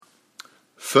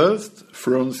First,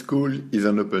 France School is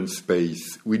an open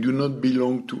space. We do not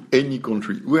belong to any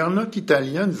country. We are not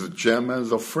Italians,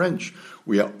 Germans, or French.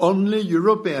 We are only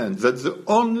Europeans. That's the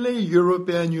only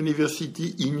European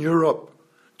university in Europe.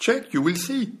 Check, you will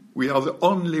see. We are the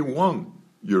only one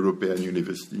European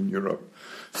university in Europe.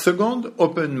 Second,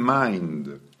 open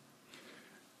mind.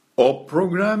 Our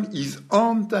program is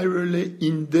entirely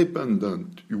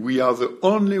independent. We are the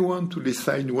only one to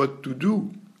decide what to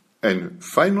do. And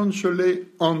financially,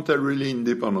 entirely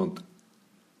independent.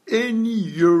 Any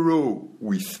euro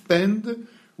we spend,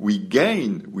 we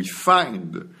gain, we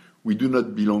find. We do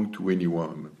not belong to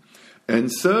anyone.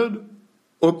 And third,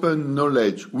 open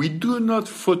knowledge. We do not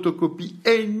photocopy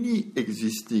any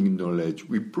existing knowledge.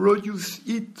 We produce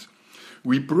it.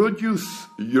 We produce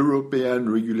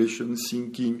European regulation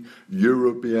thinking,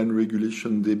 European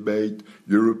regulation debate,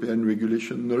 European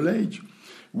regulation knowledge.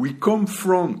 We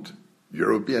confront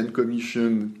European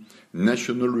Commission,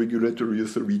 national regulatory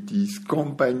authorities,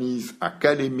 companies,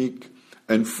 academic,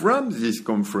 and from this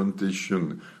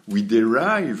confrontation, we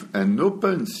derive an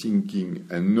open thinking,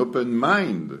 an open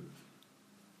mind.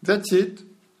 That's it.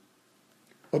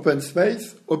 Open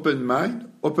space, open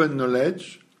mind, open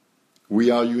knowledge. We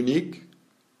are unique,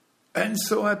 and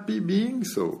so happy being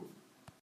so.